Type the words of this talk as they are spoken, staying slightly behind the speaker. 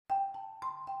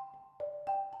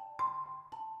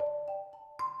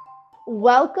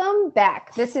Welcome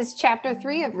back. This is chapter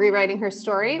 3 of Rewriting Her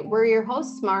Story. We're your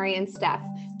hosts, Mari and Steph,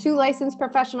 two licensed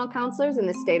professional counselors in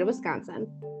the state of Wisconsin.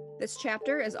 This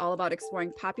chapter is all about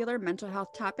exploring popular mental health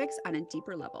topics on a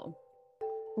deeper level.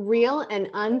 Real and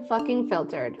unfucking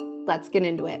filtered. Let's get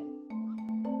into it.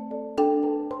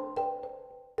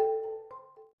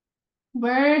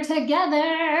 We're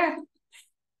together.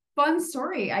 Fun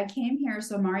story. I came here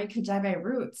so Mari could dye my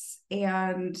roots,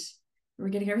 and we were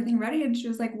getting everything ready, and she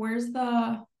was like, "Where's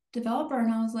the developer?"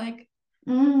 And I was like,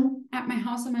 "At my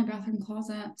house in my bathroom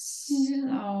closet."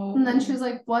 So And then she was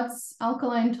like, "What's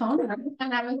alkaline toner?"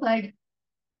 And I was like,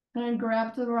 and I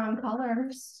grabbed the wrong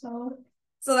color. So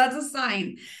that's a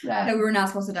sign that we were not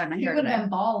supposed to dye my hair. You would have been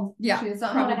bald. Yeah,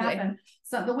 something would have happened.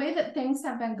 So the way that things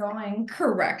have been going.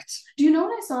 Correct. Do you know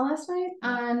what I saw last night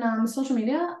on social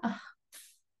media?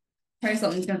 Probably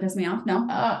something's gonna piss me off. No.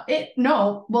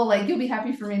 No. Well, like you'll be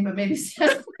happy for me, but maybe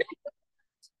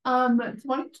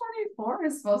 2024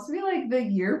 is supposed to be like the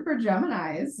year for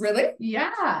Geminis. Really?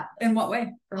 Yeah. In what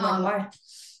way? Or like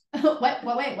why?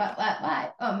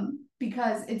 Why?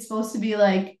 Because it's supposed to be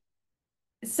like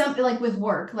something like with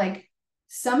work, like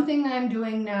something I'm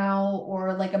doing now,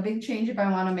 or like a big change if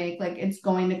I want to make, like it's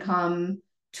going to come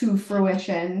to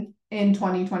fruition in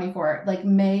 2024. Like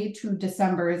May to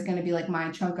December is going to be like my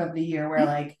chunk of the year where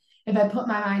like if I put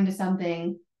my mind to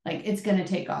something, like it's going to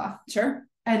take off. Sure.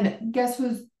 And guess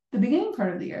who's the beginning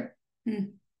part of the year?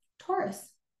 Taurus.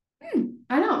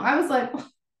 I know. I was like,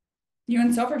 you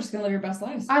and Soph are just gonna live your best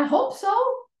lives. I hope so.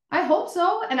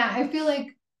 And I feel like,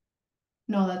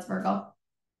 no, that's Virgo.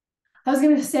 I was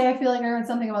going to say, I feel like I heard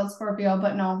something about Scorpio,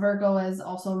 but no, Virgo is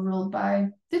also ruled by,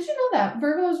 did you know that?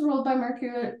 Virgo is ruled by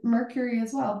Mercury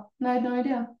as well. And I had no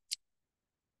idea.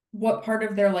 What part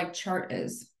of their like chart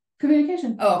is?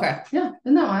 Communication. Oh, okay. Yeah.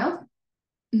 Isn't that wild?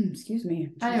 Excuse me.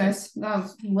 Anyways, that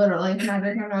was literally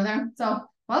neither here nor there. So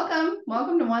welcome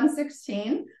to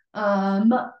 116.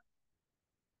 And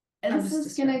this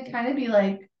is going to kind of be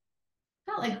like,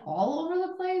 not like all over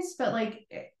the place, but like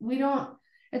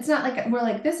it's not like we're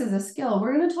like, this is a skill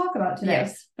we're going to talk about today.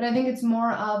 Yes. But I think it's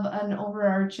more of an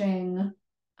overarching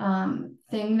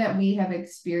thing that we have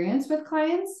experienced with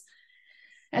clients,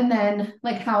 and then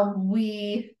like how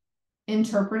we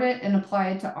interpret it and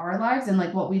apply it to our lives and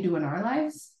like what we do in our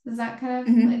lives. Does that kind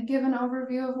of like give an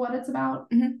overview of what it's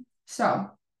about?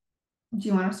 So do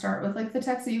you want to start with like the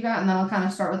text that you got, and then I'll kind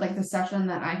of start with like the session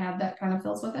that I had that kind of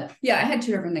fills with it? Yeah, I had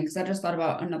two different things. I just thought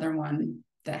about another one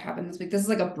that happened this week. This is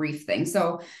like a brief thing.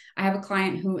 So I have a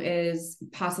client who is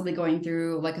possibly going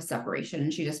through like a separation,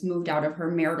 and she just moved out of her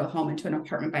marital home into an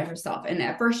apartment by herself. And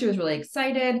at first she was really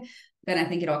excited. Then I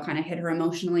think it all kind of hit her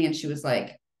emotionally, and she was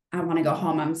like, I want to go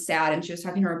home. I'm sad. And she was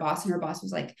talking to her boss, and her boss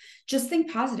was like, just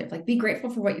think positive, like be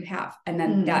grateful for what you have. And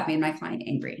then that made my client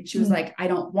angry. And she was like, I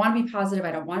don't want to be positive.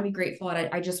 I don't want to be grateful. And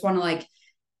I just want to like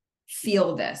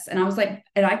feel this. And I was like,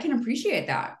 and I can appreciate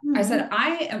that. I said,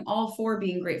 I am all for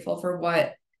being grateful for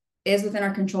what is within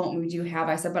our control and we do have.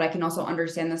 I said, but I can also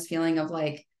understand this feeling of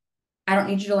like, I don't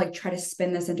need you to like try to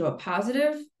spin this into a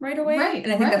positive right away. Right,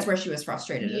 and I think that's where she was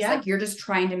frustrated. It's Yeah. like, you're just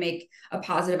trying to make a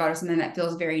positive out of something that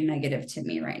feels very negative to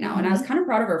me right now. And I was kind of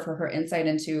proud of her for her insight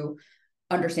into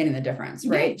understanding the difference,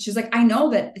 right? She's like, I know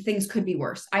that things could be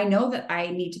worse. I know that I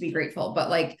need to be grateful, but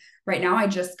like right now I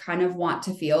just kind of want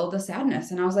to feel the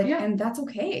sadness. And I was like, and that's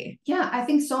okay. Yeah. I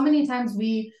think so many times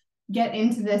we get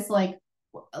into this, like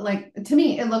to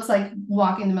me, it looks like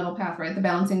walking the middle path, right? The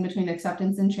balancing between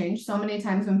acceptance and change. So many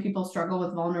times when people struggle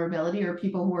with vulnerability, or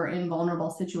people who are in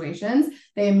vulnerable situations,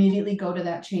 they immediately go to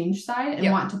that change side and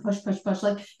want to push.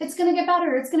 Like, it's going to get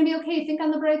better. It's going to be okay. Think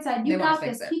on the bright side. You got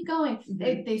this. Keep going.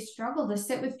 They struggle to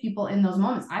sit with people in those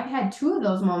moments. I've had two of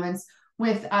those moments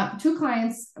with two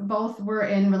clients. Both were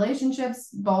in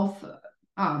relationships. Both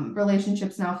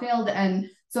relationships now failed. And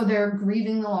so they're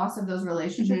grieving the loss of those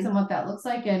relationships and what that looks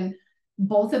like. And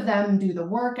both of them do the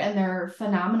work, and they're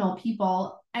phenomenal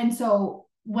people. And so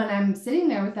when I'm sitting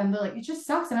there with them, they're like, it just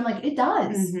sucks. And I'm like, it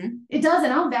does. It does.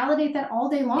 And I'll validate that all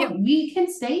day long. We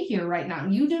can stay here right now.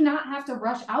 You do not have to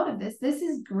rush out of this. This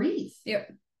is grief.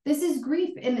 This is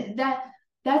grief. And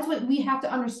that's what we have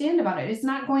to understand about it. It's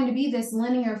not going to be this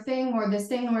linear thing, or this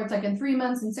thing where it's like in 3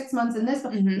 months and 6 months and this,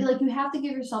 but like you have to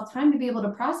give yourself time to be able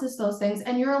to process those things.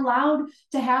 And you're allowed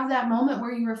to have that moment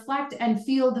where you reflect and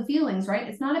feel the feelings, right?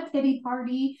 It's not a pity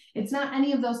party. It's not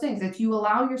any of those things. It's you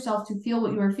allow yourself to feel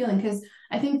what you are feeling. Because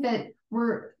I think that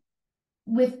we're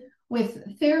with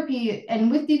therapy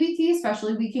and with DBT,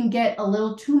 especially, we can get a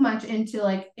little too much into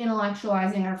like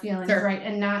intellectualizing our feelings, right?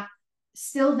 And not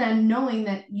still then knowing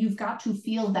that you've got to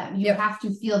feel them. You have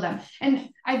to feel them. And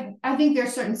I think think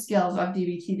there's certain skills of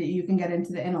DBT that you can get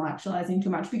into the intellectualizing too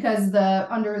much, because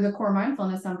under the core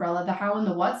mindfulness umbrella, the how and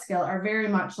the what skill are very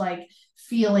much like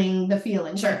feeling the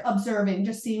feelings, Sure. like observing,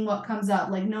 just seeing what comes up,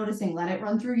 like noticing, let it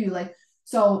run through you. Like,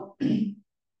 so,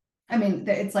 I mean,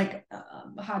 it's like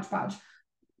a hodgepodge.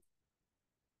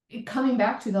 Coming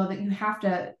back to, though, that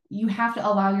you have to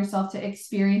allow yourself to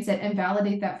experience it and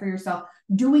validate that for yourself.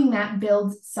 Doing that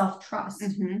builds self-trust.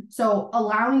 So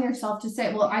allowing yourself to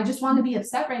say, well, I just want to be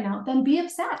upset right now, then be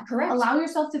upset. Correct. Allow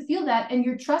yourself to feel that, and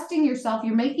you're trusting yourself,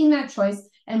 you're making that choice.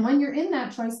 And when you're in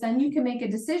that choice, then you can make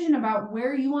a decision about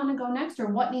where you want to go next or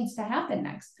what needs to happen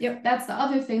next. Yep. That's the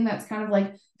other thing that's kind of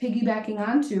like piggybacking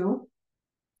onto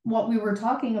what we were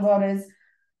talking about is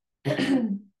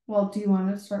well, do you want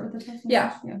to start with the text?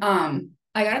 Yeah.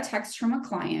 I got a text from a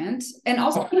client, and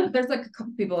also there's like a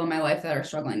couple people in my life that are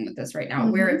struggling with this right now,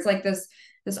 where it's like this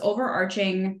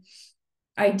overarching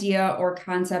idea or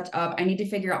concept of, I need to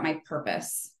figure out my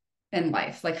purpose in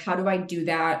life. Like, how do I do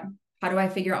that? How do I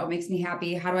figure out what makes me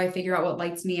happy? How do I figure out what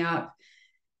lights me up?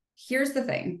 Here's the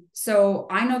thing. So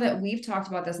I know that we've talked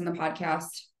about this in the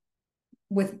podcast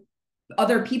with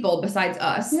other people besides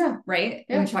us, right?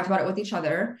 And we've talked about it with each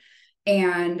other.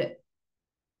 And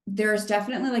there's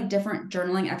definitely like different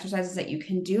journaling exercises that you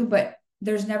can do, but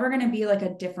there's never going to be like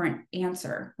a different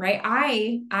answer, right?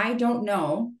 I don't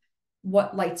know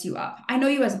what lights you up. I know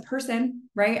you as a person,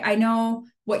 right? I know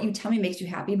what you tell me makes you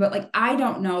happy, but like, I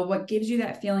don't know what gives you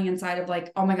that feeling inside of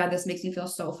like, oh my God, this makes me feel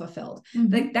so fulfilled.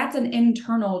 Like, that's an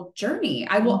internal journey.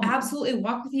 I will absolutely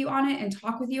walk with you on it and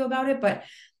talk with you about it, but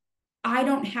I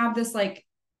don't have this like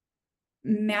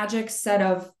magic set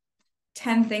of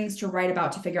 10 things to write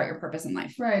about to figure out your purpose in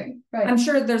life. Right. I'm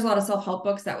sure there's a lot of self-help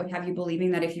books that would have you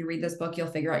believing that if you read this book, you'll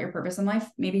figure out your purpose in life.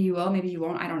 Maybe you will, maybe you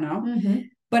won't. I don't know.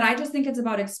 But I just think it's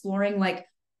about exploring like,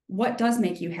 what does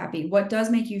make you happy? What does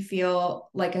make you feel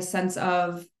like a sense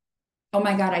of, oh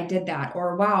my God, I did that.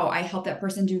 Or, wow, I helped that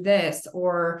person do this.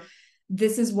 Or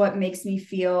this is what makes me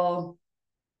feel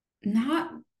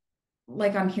not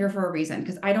like I'm here for a reason.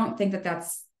 Because I don't think I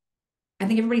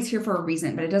think everybody's here for a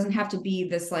reason, but it doesn't have to be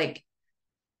this like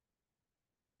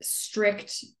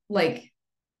strict, like,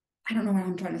 I don't know what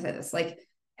I'm trying to say this. Like,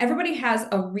 everybody has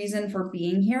a reason for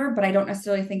being here, but I don't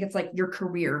necessarily think it's like your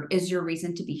career is your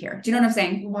reason to be here. Do you know what I'm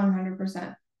saying?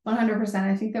 100%. 100%.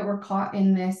 I think that we're caught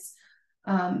in this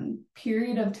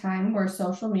period of time where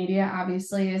social media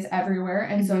obviously is everywhere.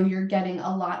 And so you're getting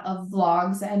a lot of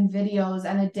vlogs and videos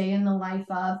and a day in the life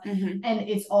of, and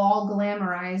it's all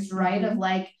glamorized, right? Of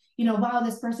like, you know, wow,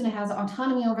 this person has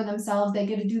autonomy over themselves. They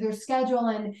get to do their schedule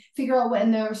and figure out what,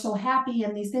 and they're so happy,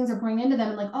 and these things are pouring into them.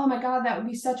 And like, oh my God, that would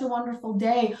be such a wonderful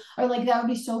day. Or like, that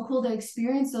would be so cool to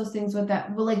experience those things with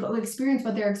that, well, like experience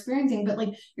what they're experiencing. But like,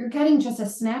 you're getting just a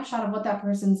snapshot of what that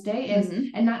person's day is,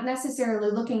 and not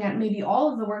necessarily looking at maybe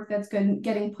all of the work that's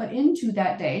getting put into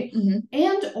that day,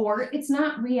 and or it's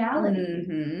not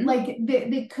reality. Like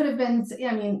they could have been,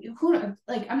 I mean, who,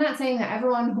 like, I'm not saying that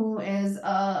everyone who is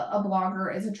a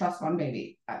blogger is a trust fund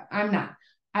baby. I'm not.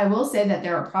 I will say that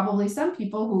there are probably some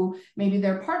people who maybe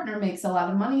their partner makes a lot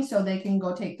of money so they can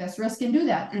go take this risk and do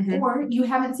that. Or you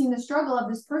haven't seen the struggle of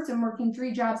this person working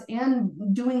 3 jobs and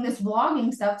doing this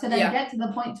vlogging stuff to then get to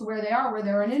the point to where they are, where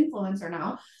they're an influencer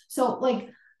now. So like,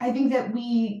 I think that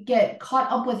we get caught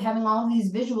up with having all of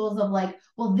these visuals of like,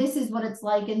 well, this is what it's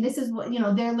like, and this is what, you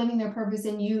know, they're living their purpose,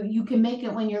 and you can make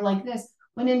it when you're like this,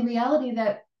 when in reality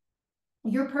that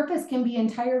your purpose can be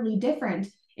entirely different.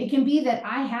 It can be that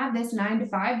I have this 9 to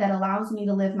 5 that allows me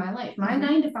to live my life. My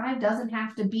 9 to 5 doesn't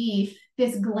have to be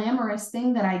this glamorous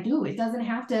thing that I do. It doesn't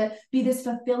have to be this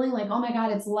fulfilling, like, oh my God,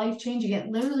 it's life changing. It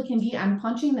literally can be, I'm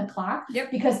punching the clock,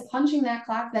 because punching that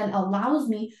clock then allows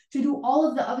me to do all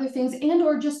of the other things, and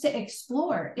or just to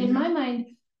explore. In my mind,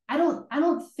 I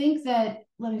don't think that,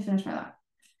 let me finish my thought.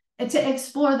 To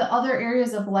explore the other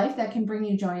areas of life that can bring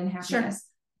you joy and happiness.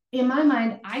 In my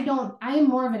mind, I am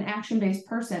more of an action-based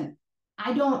person.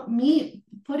 Me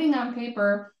putting on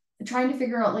paper, trying to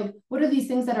figure out like, what are these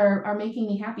things that are making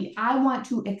me happy? I want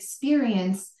to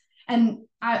experience, and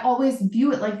I always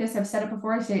view it like this. I've said it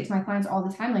before. I say it to my clients all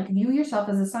the time, like, view yourself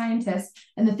as a scientist,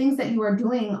 and the things that you are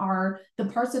doing are the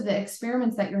parts of the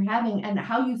experiments that you're having, and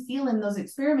how you feel in those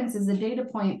experiments is a data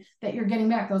point that you're getting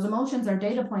back. Those emotions are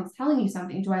data points telling you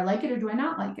something. Do I like it or do I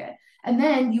not like it? And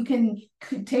then you can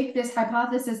take this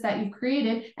hypothesis that you've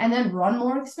created and then run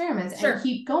more experiments and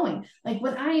keep going. Like,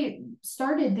 when I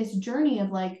started this journey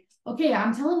of like okay,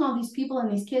 I'm telling all these people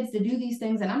and these kids to do these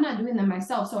things and I'm not doing them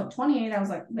myself. So at 28, I was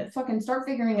like, fucking start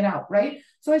figuring it out, right?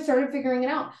 So I started figuring it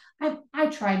out. I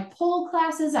tried pole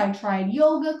classes, I tried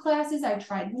yoga classes, I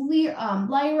tried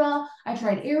Lyra, I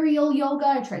tried aerial yoga,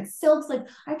 I tried silks. Like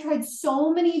I tried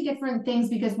so many different things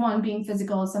because one, being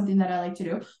physical is something that I like to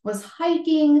do, was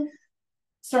hiking,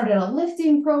 started a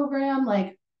lifting program,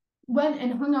 like went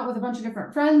and hung out with a bunch of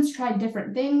different friends, tried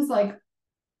different things, like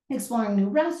exploring new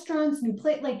restaurants, new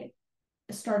place, like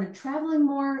started traveling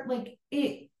more, like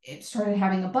it started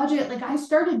having a budget. Like I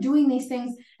started doing these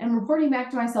things and reporting back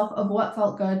to myself of what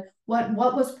felt good,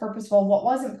 what was purposeful, what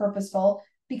wasn't purposeful,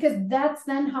 because that's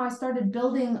then how I started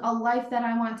building a life that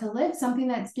I want to live, something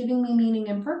that's giving me meaning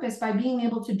and purpose by being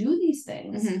able to do these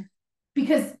things.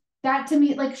 Because that to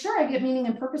me, like, sure, I get meaning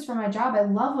and purpose from my job. I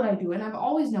love what I do and I've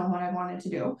always known what I wanted to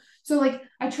do. So like,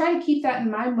 I try to keep that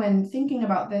in mind when thinking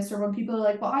about this, or when people are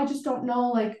like, well, I just don't know,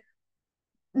 like,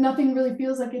 nothing really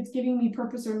feels like it's giving me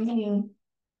purpose or meaning.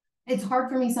 It's hard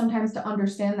for me sometimes to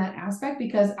understand that aspect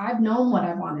because I've known what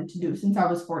I wanted to do since I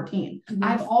was 14.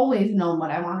 I've always known what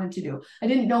I wanted to do. I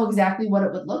didn't know exactly what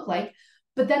it would look like,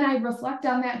 but then I reflect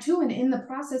on that too. And in the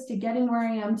process to getting where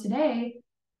I am today,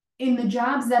 in the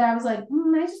jobs that I was like,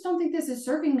 I just don't think this is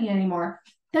serving me anymore.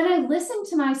 Then I listened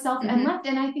to myself and left.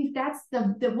 And I think that's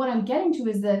the what I'm getting to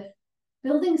is that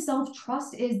building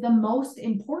self-trust is the most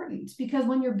important, because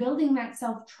when you're building that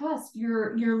self-trust,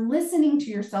 you're listening to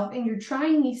yourself and you're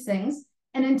trying these things.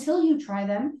 And until you try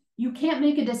them, you can't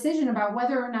make a decision about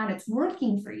whether or not it's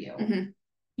working for you.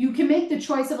 You can make the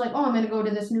choice of like, oh, I'm going to go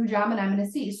to this new job and I'm going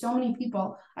to see. So many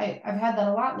people, I've had that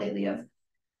a lot lately, of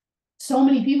so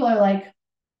many people are like,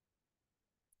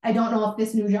 I don't know if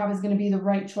this new job is going to be the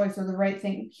right choice or the right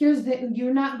thing.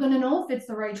 You're not going to know if it's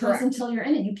the right choice until you're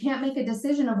in it. You can't make a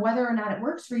decision of whether or not it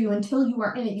works for you until you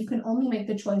are in it. You can only make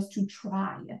the choice to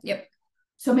try. Yep.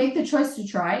 So make the choice to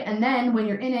try. And then when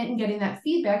you're in it and getting that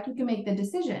feedback, you can make the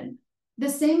decision. The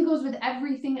same goes with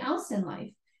everything else in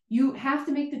life. You have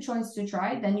to make the choice to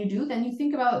try, then you do, then you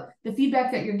think about the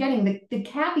feedback that you're getting. The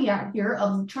caveat here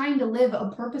of trying to live a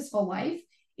purposeful life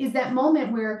is that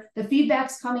moment where the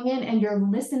feedback's coming in and you're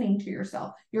listening to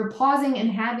yourself. You're pausing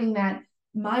and having that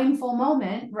mindful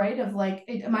moment, right? Of like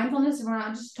mindfulness, we're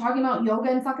not just talking about yoga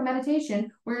and fucking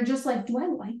meditation, where you're just like, do I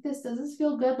like this? Does this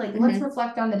feel good? Like, let's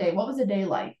reflect on the day. What was the day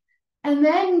like? And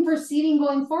then proceeding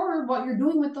going forward, what you're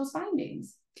doing with those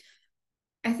findings.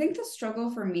 I think the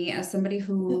struggle for me as somebody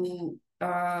who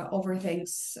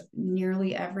overthinks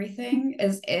nearly everything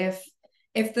is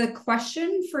if the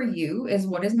question for you is,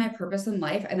 what is my purpose in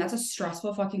life? And that's a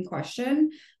stressful fucking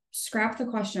question. Scrap the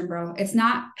question, bro. It's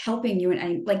not helping you in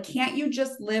any, like, can't you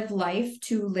just live life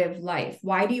to live life?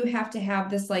 Why do you have to have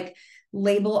this like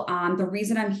label on the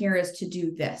reason I'm here is to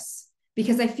do this?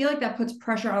 Because I feel like that puts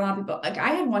pressure on a lot of people. Like I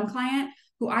had one client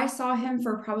who I saw him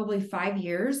for probably 5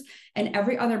 years, and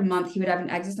every other month he would have an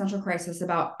existential crisis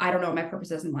about, I don't know what my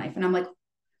purpose is in life. And I'm like,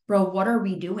 bro, what are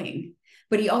we doing?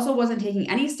 But he also wasn't taking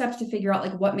any steps to figure out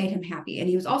like what made him happy. And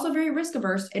he was also very risk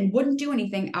averse and wouldn't do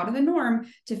anything out of the norm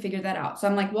to figure that out. So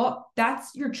I'm like, well,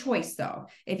 that's your choice though.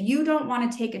 If you don't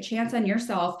want to take a chance on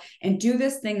yourself and do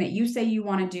this thing that you say you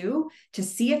want to do to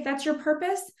see if that's your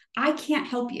purpose, I can't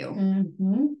help you.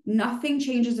 Nothing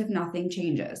changes if nothing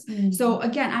changes. So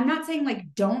again, I'm not saying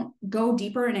like, don't go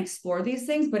deeper and explore these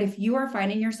things, but if you are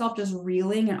finding yourself just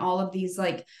reeling in all of these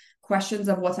like questions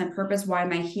of what's my purpose, why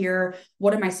am I here,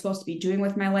 what am I supposed to be doing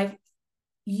with my life,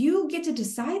 you get to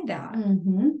decide that.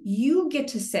 You get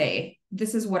to say,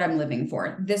 this is what I'm living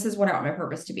for, this is what I want my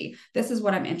purpose to be, this is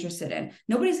what I'm interested in.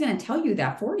 Nobody's going to tell you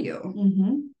that for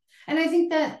you. And I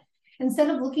think that instead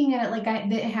of looking at it like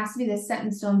it has to be this set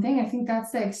in stone thing, I think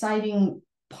that's the exciting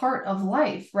part of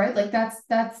life, right? Like that's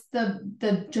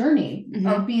the journey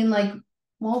of being like,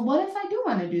 well, what if I do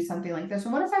want to do something like this,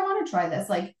 or what if I want to try this?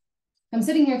 Like, I'm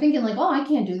sitting here thinking like, oh, I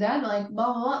can't do that. Like,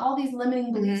 blah, blah, blah, all these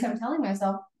limiting beliefs I'm telling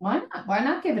myself, why not? Why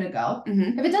not give it a go? If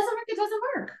it doesn't work, it doesn't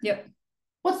work. Yep.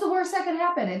 What's the worst that could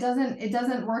happen? It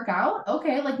doesn't work out.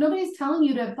 Okay. Like nobody's telling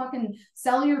you to fucking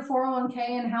sell your 401k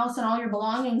and house and all your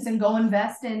belongings and go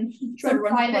invest in some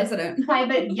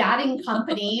private yachting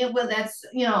company that's,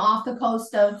 off the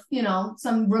coast of,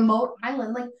 some remote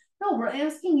island. Like, no, we're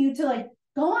asking you to like,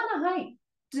 go on a hike,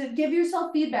 to give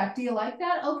yourself feedback. Do you like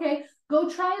that? Okay. Go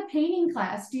try a painting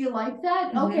class. Do you like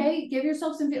that? Okay. Give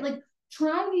yourself some, like,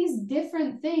 try these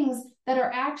different things that are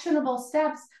actionable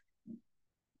steps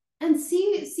and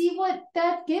see what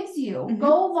that gives you.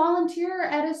 Go volunteer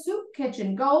at a soup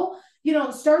kitchen. Go,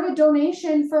 start a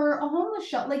donation for a homeless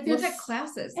shelter. Like, look at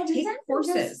classes, take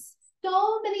courses.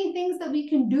 So many things that we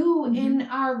can do in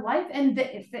our life, and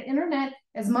the internet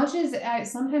as much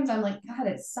as sometimes I'm like, God,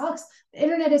 it sucks. The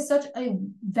internet is such a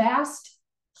vast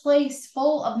place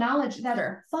full of knowledge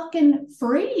that's fucking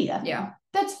free. Yeah.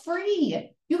 That's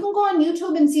free. You can go on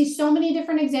YouTube and see so many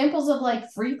different examples of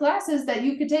like free classes that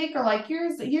you could take, or like,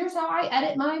 here's how I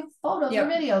edit my photos or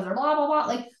videos, or blah, blah, blah,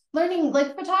 like learning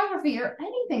like photography or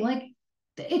anything. Like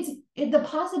the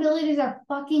possibilities are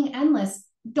fucking endless.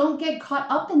 Don't get caught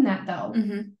up in that though.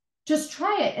 Just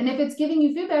try it. And if it's giving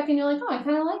you feedback and you're like, oh, I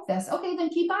kind of like this. Okay, then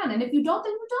keep on. And if you don't,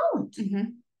 then you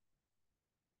don't.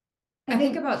 I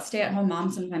think about stay-at-home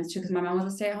moms sometimes too, because my mom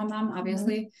was a stay-at-home mom,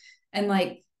 obviously. And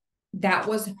like, that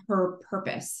was her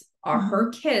purpose. Her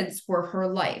kids were her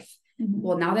life.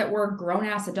 Well, now that we're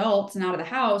grown-ass adults and out of the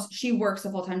house, she works a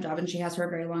full-time job and she has for a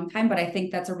very long time. But I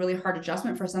think that's a really hard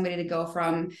adjustment for somebody to go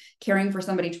from caring for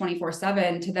somebody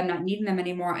 24/7 to them not needing them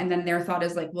anymore. And then their thought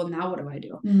is like, well, now what do I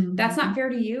do? That's not fair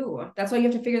to you. That's why you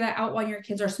have to figure that out while your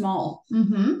kids are small.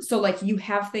 So like, you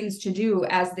have things to do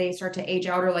as they start to age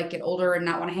out or like get older and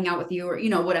not want to hang out with you, or, you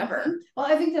know, whatever. Well,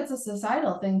 I think that's a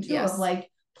societal thing too, of like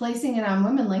placing it on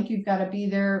women, like you've got to be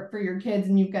there for your kids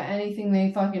and you've got anything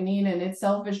they fucking need, and it's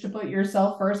selfish to put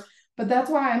yourself first. But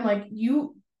that's why I'm like,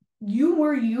 you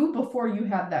were you before you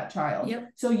had that child.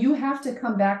 So you have to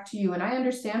come back to you. And I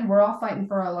understand we're all fighting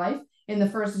for our life in the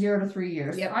first 0 to 3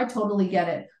 years. I totally get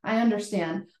it. I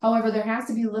understand. However, there has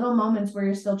to be little moments where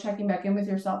you're still checking back in with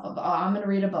yourself of, oh, I'm going to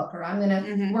read a book, or I'm going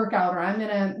to work out, or I'm going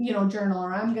to, you know, journal,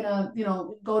 or I'm going to, you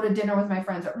know, go to dinner with my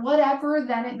friends, or whatever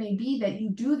that it may be that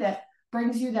you do that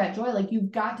brings you that joy. Like,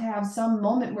 you've got to have some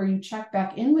moment where you check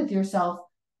back in with yourself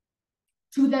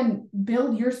to then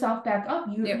build yourself back up.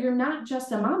 You're not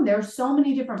just a mom. There's so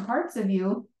many different parts of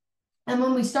you. And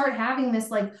when we start having this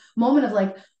like moment of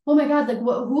like, oh my God, like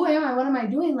who am I? What am I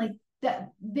doing? Like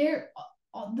that,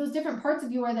 those different parts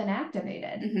of you are then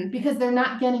activated because they're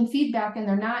not getting feedback, and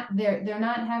they're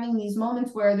not having these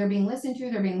moments where they're being listened to,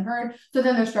 they're being heard. So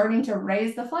then they're starting to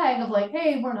raise the flag of like,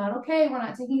 hey, we're not okay, we're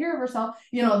not taking care of ourselves.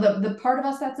 You know, the part of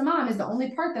us that's a mom is the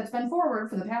only part that's been forward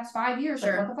for the past 5 years.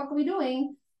 Like, what the fuck are we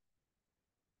doing?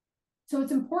 So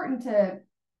it's important to,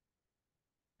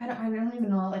 I don't even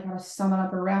know like how to sum it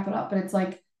up or wrap it up, but it's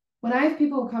like, when I have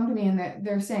people who come to me and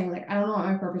they're saying like, I don't know what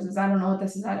my purpose is, I don't know what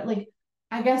this is, like,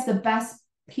 I guess the best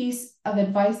piece of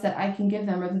advice that I can give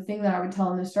them, or the thing that I would tell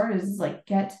them to start is like,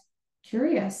 get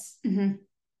curious.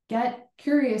 Get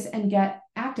curious and get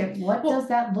active. What does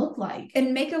that look like?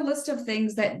 And make a list of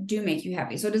things that do make you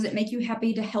happy. So does it make you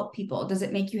happy to help people? Does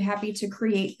it make you happy to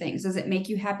create things? Does it make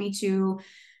you happy to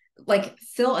like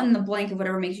fill in the blank of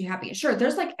whatever makes you happy? Sure,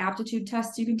 there's like aptitude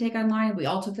tests you can take online. We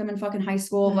all took them in fucking high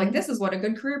school. Like, this is what a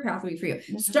good career path would be for you.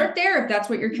 Start there if that's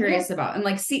what you're curious about. And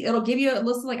like, see, it'll give you a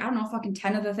list of like, I don't know, fucking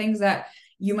 10 of the things that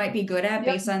you might be good at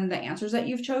based on the answers that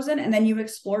you've chosen. And then you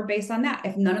explore based on that.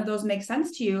 If none of those make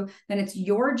sense to you, then it's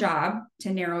your job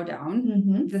to narrow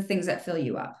down the things that fill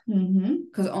you up.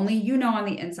 Because only you know on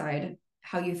the inside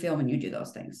how you feel when you do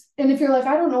those things. And if you're like,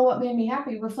 I don't know what made me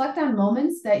happy, reflect on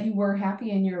moments that you were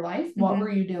happy in your life. What were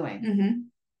you doing?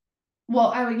 Well,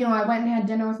 I went and had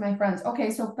dinner with my friends. Okay,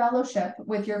 so fellowship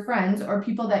with your friends or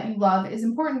people that you love is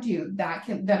important to you. That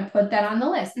can then put that on the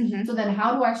list. So then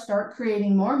how do I start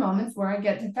creating more moments where I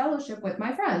get to fellowship with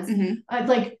my friends?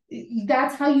 Like,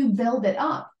 that's how you build it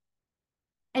up.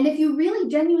 And if you really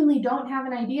genuinely don't have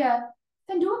an idea,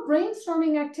 then do a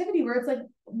brainstorming activity where it's like,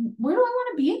 where do I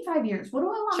want to be in 5 years? What do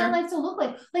I want my life to look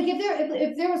like? Like,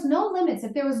 if there was no limits,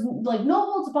 if there was like no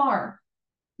holds bar,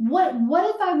 what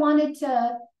if I wanted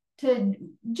to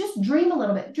just dream a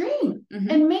little bit,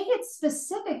 and make it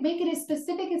specific, make it as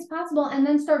specific as possible, and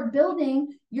then start building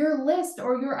your list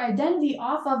or your identity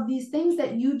off of these things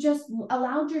that you just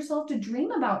allowed yourself to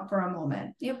dream about for a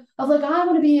moment. Of like, I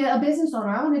want to be a business owner,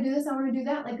 I want to do this, I want to do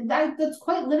that. Like that's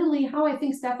quite literally how I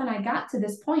think Steph and I got to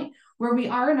this point where we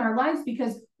are in our lives,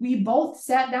 because we both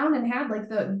sat down and had like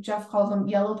Jeff calls them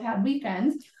yellow pad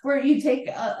weekends, where you take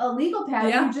a legal pad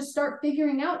and you just start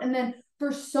figuring out. And then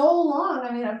for so long,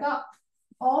 I mean, I've got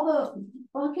all the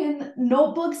fucking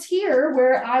notebooks here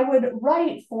where I would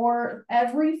write for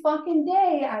every fucking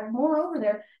day. I have more over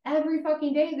there every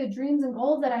fucking day, the dreams and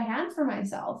goals that I had for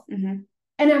myself. And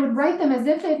I would write them as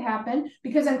if they've happened,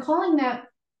 because I'm calling that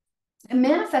and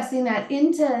manifesting that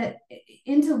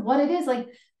into what it is. Like,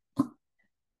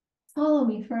 follow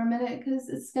me for a minute because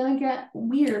it's gonna get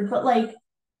weird, but like,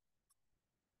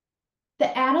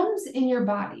 the atoms in your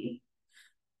body,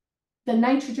 the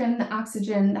nitrogen, the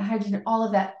oxygen, the hydrogen, all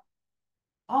of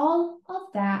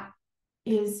that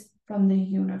is from the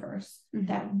universe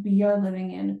that we are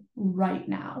living in right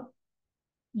now.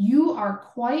 You are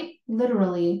quite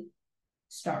literally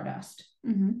stardust.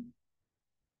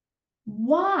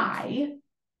 Why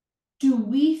do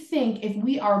we think if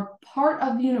we are part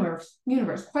of the universe,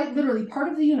 quite literally part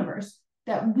of the universe,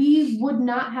 that we would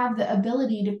not have the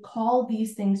ability to call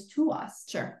these things to us?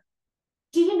 Sure.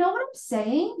 Do you know what I'm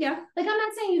saying? Yeah. Like, I'm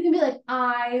not saying you can be like,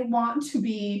 I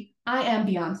am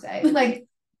Beyonce. Like,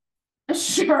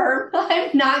 sure,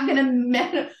 I'm not going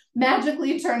to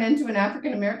magically turn into an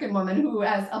African-American woman who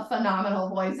has a phenomenal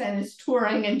voice and is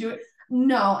touring and doing.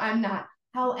 No, I'm not.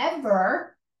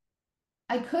 However,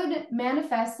 I could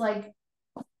manifest like,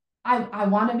 I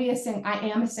want to be a singer. I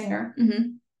am a singer.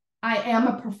 Mm-hmm. I am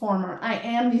a performer. I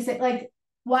am these things. Like,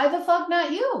 why the fuck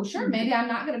not you? Sure, maybe I'm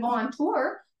not going to go on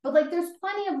tour, but like, there's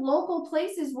plenty of local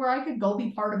places where I could go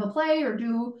be part of a play or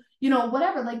do,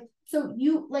 whatever. Like, so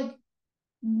you like,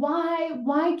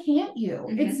 why can't you?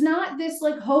 Mm-hmm. It's not this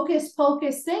like hocus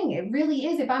pocus thing. It really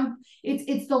is.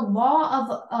 It's the law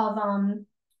of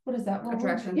what is that?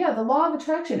 Attraction. Yeah, the law of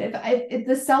attraction. If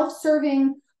the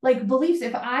self-serving like beliefs,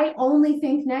 if I only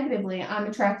think negatively, I'm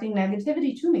attracting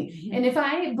negativity to me. Mm-hmm. And if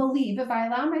I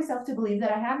allow myself to believe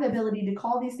that I have the ability to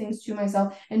call these things to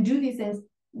myself and do these things,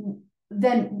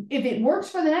 then if it works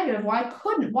for the negative, why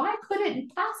could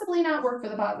it possibly not work for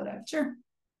the positive? Sure.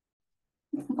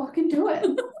 Fucking do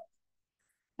it.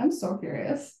 I'm so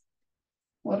curious.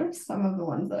 What are some of the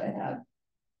ones that I had?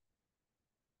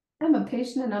 I'm a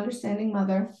patient and understanding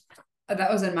mother.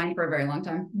 That was in mine for a very long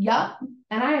time. Yup.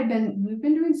 And we've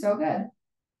been doing so good.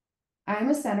 I'm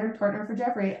a centered partner for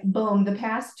Jeffrey. Boom. The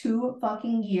past 2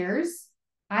 fucking years,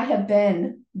 I have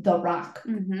been the rock.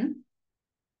 Mm-hmm.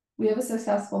 We have a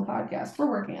successful podcast. We're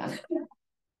working on it.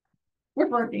 We're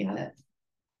working on it.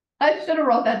 I should have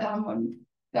wrote that one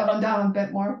down a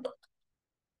bit more.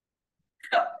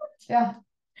 Yeah.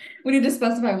 We need to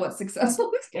specify what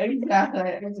successful is.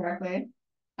 Exactly.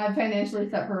 I'm financially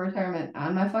set for retirement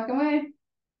on my fucking way.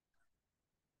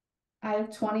 I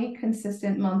have 20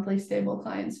 consistent monthly stable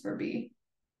clients for B.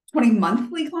 20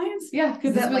 monthly clients? Yeah,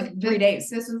 because Is that like 3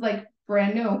 days? This was like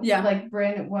brand new. Yeah. Like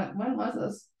brand new. When was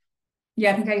this?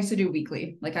 Yeah, I think I used to do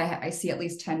weekly. Like I see at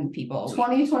least 10 people.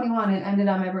 2021. It ended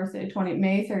on my birthday,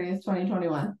 May 30th,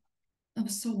 2021. That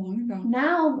was so long ago.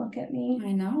 Now look at me.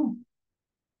 I know.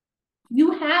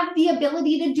 You have the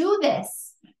ability to do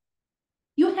this.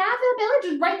 You have the ability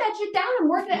to write that shit down and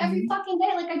work it every fucking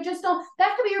day. Like, I just don't.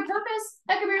 That could be your purpose.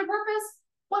 That could be your purpose.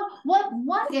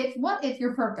 What if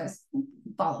your purpose?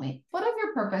 Follow me. What if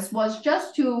your purpose was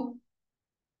just to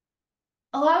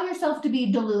allow yourself to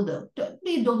be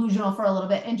delusional for a little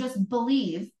bit and just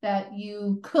believe that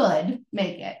you could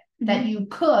make it, that you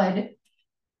could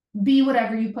be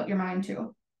whatever you put your mind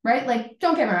to, right? Like,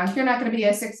 don't get me wrong, you're not going to be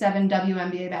a 6'7"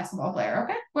 WNBA basketball player,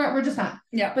 okay? We're just not.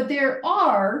 Yeah. But there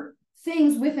are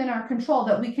things within our control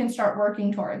that we can start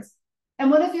working towards.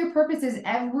 And what if your purpose is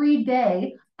every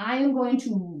day, I am going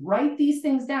to write these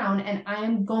things down and I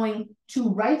am going to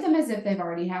write them as if they've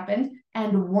already happened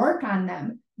and work on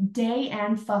them day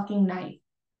and fucking night.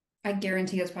 I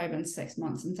guarantee it's probably been 6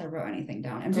 months since I wrote anything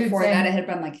down. And Dude, before same. that, it had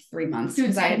been like 3 months Dude,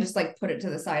 because I had same. just like put it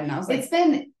to the side and I was like,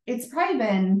 It's probably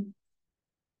been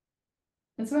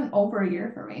over a year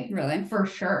for me. really? For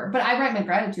sure. But I write my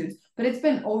gratitudes, but it's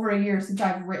been over a year since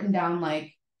I've written down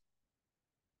like,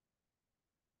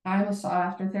 I'm a sought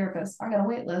after therapist. I got a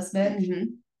wait list, bitch. Mm-hmm.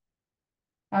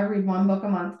 I read 1 book a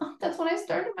month. Oh, that's when I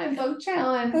started my book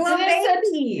challenge. Well, And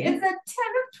baby. it's a 10 of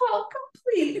 12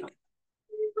 complete.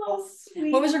 So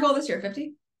sweet. What was your goal this year?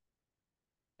 50?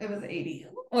 It was 80.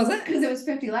 Was it? Because it was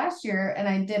 50 last year and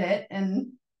I did it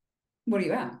and What are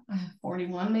you at?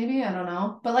 41 maybe, I don't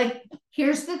know. But like,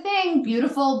 here's the thing,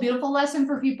 beautiful lesson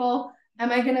for people.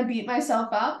 Am I going to beat myself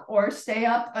up or stay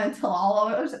up until all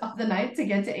hours of the night to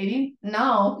get to 80?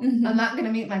 No, Mm-hmm. I'm not going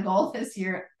to meet my goal this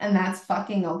year. And that's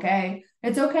fucking okay.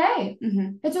 It's okay. Mm-hmm.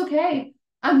 It's okay.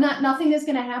 Nothing is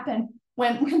going to happen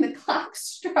when the clock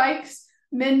strikes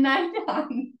midnight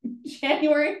on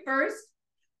January 1st.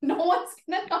 No one's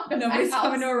going to come to Nobody's my house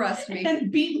coming to arrest me.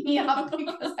 and beat me up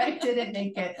because I didn't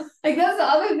make it. Like, that's the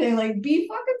other thing. Like, be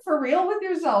fucking for real with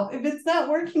yourself. If it's not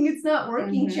working, it's not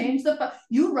working. Mhm. Change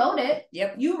you wrote it.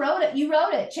 Yep. You wrote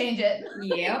it. Change it.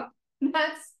 Yep.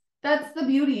 That's the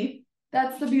beauty.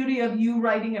 That's the beauty of you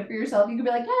writing it for yourself. You could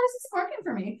be like, yeah, this is working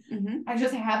for me. Mm-hmm. I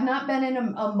just have not been in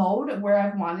a mode where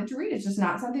I've wanted to read. It's just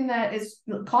not something that is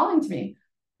calling to me.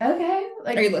 Okay.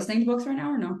 Like, Are you listening to books right now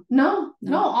or no? No.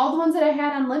 All the ones that I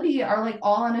had on Libby are like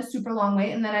all on a super long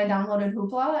wait. And then I downloaded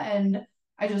Hoopla and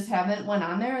I just haven't went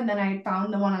on there. And then I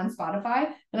found the one on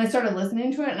Spotify and I started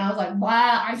listening to it. And I was like,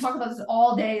 wow, I talk about this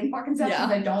all day in fucking sessions.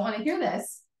 Yeah. I don't want to hear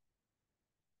this.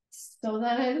 So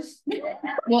then I just.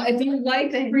 Well, if you like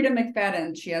Frida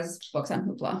McFadden, she has books on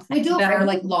Hoopla I do. that are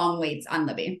like long waits on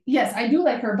Libby. Yes, I do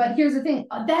like her. But here's the thing.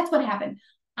 That's what happened.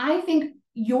 I think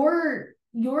your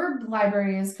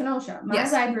library is Kenosha. My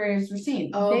Yes. library is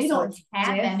Racine. Oh, They so don't it's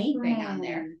have anything on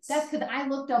there. different. That's because I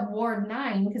looked up Ward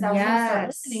 9 because I was going to start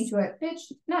Yes. listening to it.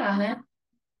 Bitch, not on there.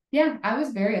 Yeah, I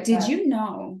was very upset. Did you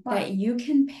know What? that you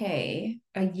can pay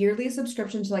a yearly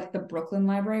subscription to like the Brooklyn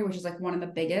Library, which is like one of the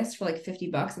biggest, for like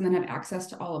 $50 and then have access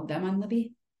to all of them on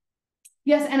Libby?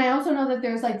 Yes, and I also know that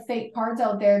there's like fake cards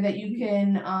out there that you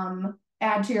can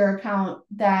add to your account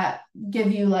that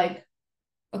give you like,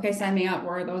 Okay, sign me up.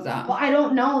 Where are those at? well, I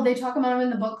don't know. They talk about them in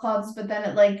the book clubs, but then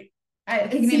it like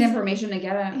Give me the information to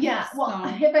get it. Yeah, well,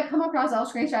 So. if I come across, I'll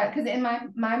screenshot it because in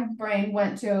my brain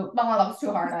went to, well, that was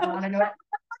too hard. I don't want to do it.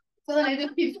 So then I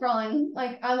just keep scrolling.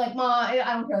 Like I'm like, Ma, I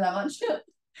don't care that much.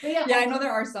 But Yeah, I know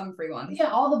there are some free ones. Yeah,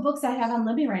 all the books I have on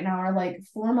Libby right now are like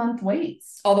 4-month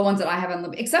waits. All the ones that I have on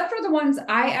Libby, except for the ones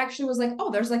I actually was like,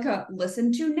 oh, there's like a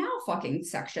listen to now fucking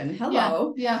section.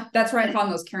 Hello. Yeah. That's where I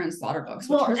found those Karen Slaughter books,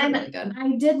 which are really good.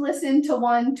 I did listen to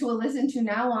one to a listen to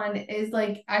now one is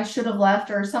like I should have left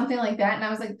or something like that. And I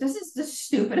was like, this is the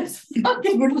stupidest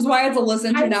fucking Which is why it's a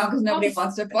listen to now because nobody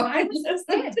wants to fucking listen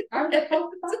to I was like, how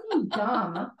fucking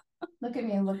dumb. Look at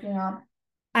me looking up.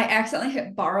 I accidentally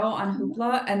hit borrow on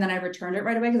Hoopla and then I returned it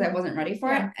right away because I wasn't ready for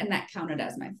Yeah. it. And that counted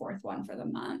as my 4th one for the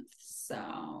month.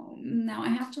 So now I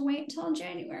have to wait until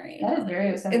January. That is very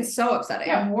upsetting. It's so upsetting.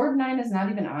 Yeah, Ward 9 is not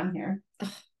even on here.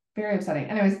 Very upsetting.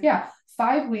 Anyways, yeah,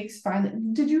 5 weeks finally.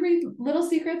 Did you read Little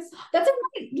Secrets? That's a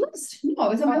great list.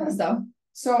 No, it's on my list though.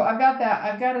 So I've got that.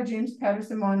 I've got a James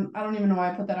Patterson one. I don't even know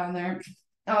why I put that on there.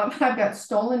 I've got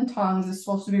Stolen Tongues is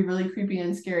supposed to be really creepy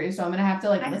and scary, so I'm gonna have to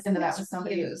like listen to that with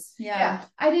somebody. Yeah,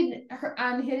 I did her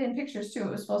on Hidden Pictures too.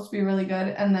 It was supposed to be really good,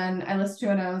 and then I listened to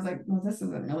it and I was like, well, this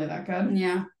isn't really that good.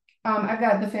 Yeah. I've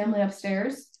got The Family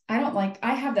Upstairs. I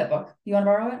have that book. You want to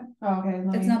borrow it? Oh,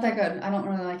 okay. It's not that good. I don't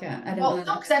really like it. I didn't Well, really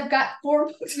no, like because I've got 4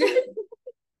 books.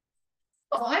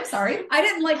 Oh, I'm sorry. I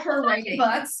didn't like her writing.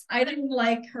 But I didn't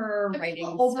like her writing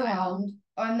style. Overwhelmed.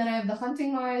 And then I have The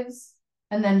Hunting Wives,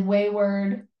 and then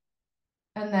Wayward,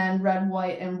 and then Red,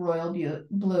 White, and Royal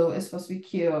Blue is supposed to be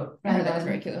cute. I heard And that was then,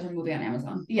 very cute. There's a movie on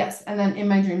Amazon. yes, and then In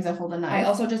My Dreams I Hold a Knife. I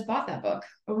also just bought that book.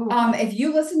 Ooh. If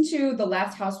you listen to The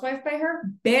Last Housewife by her,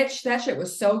 bitch, that shit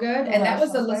was so good. The And that Last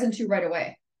was the Housewife? listen to right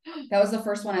away. That was the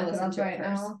first one I listened to right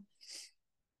first. now.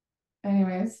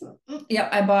 Anyways, Yep,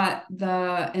 I bought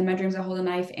the In My Dreams I Hold a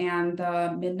Knife and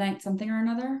the Midnight something or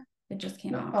another. It just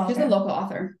came out. Oh, She's okay. a local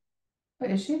author.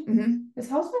 wait, is she? Mm-hmm. Is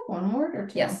Housewife one word or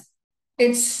two? Yes.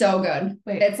 It's so good.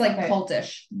 Wait, It's like okay.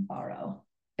 cultish. Borrow.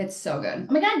 It's so good.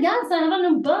 Oh my god, yes, I have a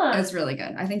new book. It's really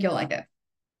good. I think you'll like it.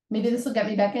 Maybe this will get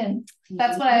me back in.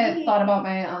 That's what I thought about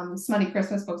my smutty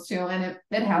Christmas books too, and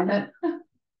it hasn't.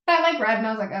 I like read and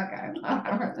I was like,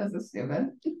 okay, this is stupid.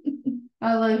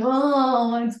 I was like,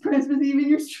 oh, it's Christmas Eve and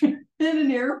you're stranded in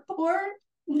an airport?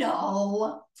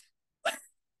 No.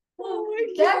 Oh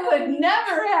my That could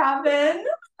never happen.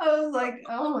 I was like,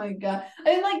 oh my god.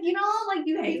 And like, you know, like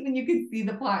you hate when you can see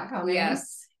the plot coming.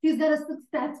 Yes. He's got a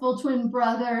successful twin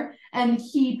brother and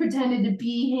he pretended to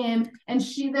be him and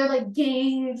they're like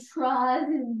gaining trust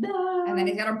And then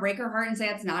he's got to break her heart and say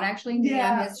it's not actually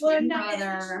him, his twin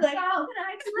brother. Like, how can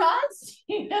I trust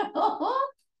you?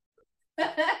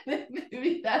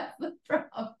 Maybe that's the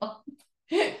problem.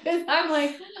 Because I'm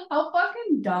like, how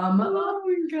fucking dumb. Oh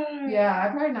my god. Yeah,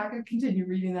 I'm probably not gonna continue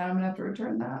reading that. I'm gonna have to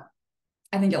return that.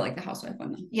 I think you'll like the housewife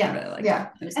one though. Yeah, I really like yeah.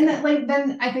 it. And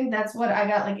then I think that's what I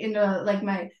got like into like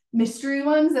my mystery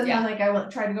ones, and then like I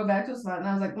tried to go back to a spot, and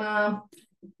I was like, Mom,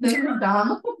 this is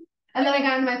dumb. And then I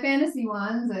got into my fantasy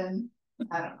ones, and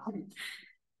I don't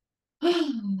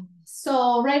know.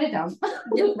 So write it down.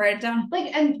 Yep, write it down.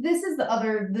 Like, and this is the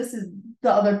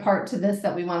other part to this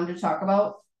that we wanted to talk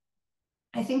about.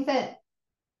 I think that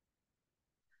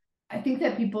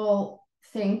people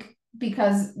think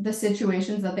because the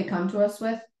situations that they come to us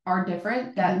with are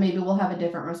different, that maybe we'll have a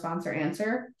different response or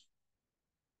answer.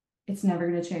 It's never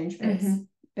going to change, babes.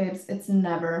 Babes, it's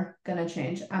never going to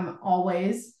change. I'm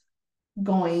always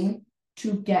going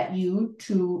to get you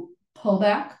to pull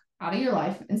back out of your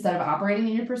life instead of operating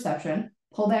in your perception.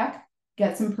 Pull back,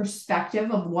 get some perspective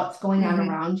of what's going on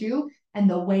around you. And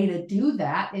the way to do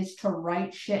that is to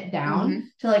write shit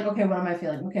down to like, okay, what am I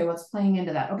feeling? Okay, what's playing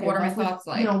into that? Okay, what are my thoughts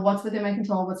like? You know, what's within my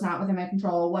control? What's not within my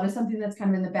control? What is something that's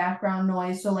kind of in the background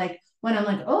noise? So like when I'm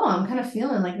like, oh, I'm kind of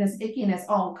feeling like this ickiness.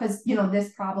 Oh, because you know,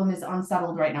 this problem is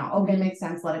unsettled right now. Okay, makes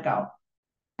sense. Let it go.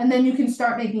 And then you can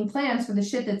start making plans for the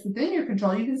shit that's within your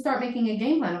control. You can start making a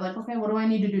game plan of like, okay, what do I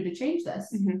need to do to change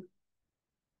this?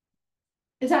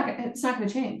 It's not going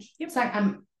to change. It's not.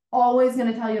 I'm always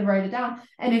going to tell you to write it down.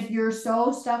 And if you're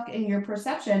so stuck in your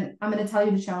perception, I'm going to tell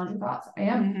you to challenge your thoughts. I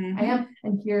am.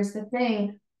 And here's the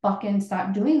thing. fucking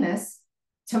stop doing this.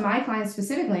 To my clients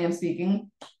specifically, I'm speaking.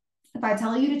 If I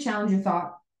tell you to challenge your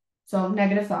thought, so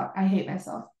negative thought, I hate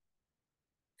myself.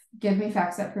 Give me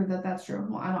facts that prove that that's true.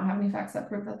 Well, I don't have any facts that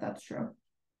prove that that's true.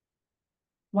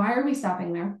 Why are we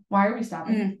stopping there? Why are we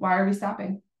stopping? Why are we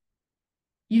stopping?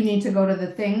 You need to go to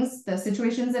the things, the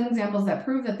situations and examples that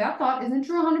prove that that thought isn't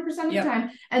true 100% of the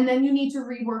time. And then you need to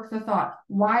rework the thought.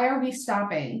 Why are we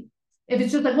stopping? If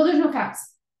it's just like, well, there's no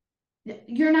facts.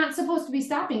 You're not supposed to be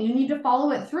stopping. You need to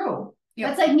follow it through.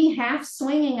 That's like me half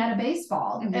swinging at a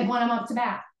baseball and when I'm up to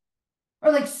bat.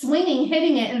 Or like swinging,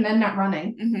 hitting it, and then not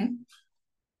running.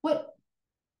 What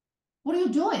are you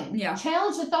doing?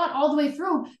 Challenge the thought all the way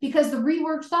through, because the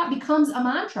reworked thought becomes a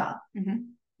mantra,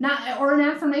 not or an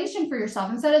affirmation for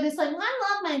yourself, instead of this like, well,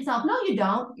 I love myself. No, you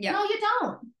don't. No, you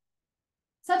don't.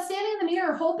 Stop standing in the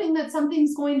mirror hoping that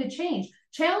something's going to change.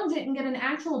 Challenge it and get an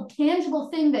actual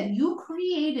tangible thing that you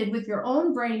created with your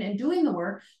own brain and doing the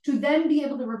work to then be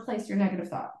able to replace your negative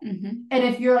thought. And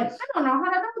if you're like, I don't know how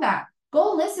to do that,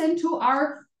 go listen to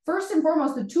our first and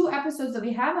foremost, the 2 episodes that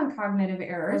we have on cognitive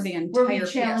errors, where we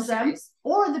challenge them,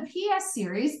 or the PS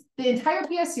series, the entire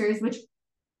PS series, which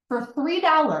for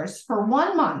 $3 for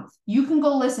 1 month, you can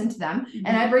go listen to them.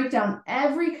 And I break down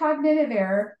every cognitive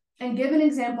error and give an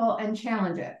example and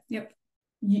challenge it.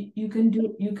 You can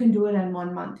do it in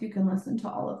 1 month. You can listen to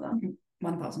all of them.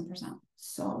 1000%.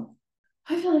 So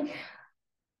I feel like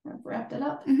I've wrapped it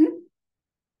up.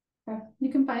 Okay.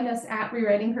 You can find us at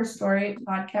Rewriting Her Story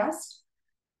podcast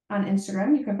on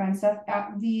Instagram. You can find stuff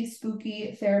at The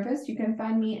Spooky Therapist. You can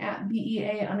find me at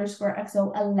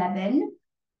BEA_XO11.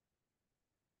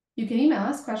 You can email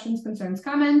us questions, concerns,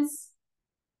 comments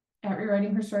at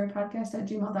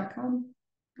rewritingherstorypodcast@gmail.com.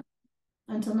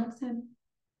 Until next time.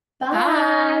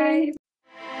 Bye.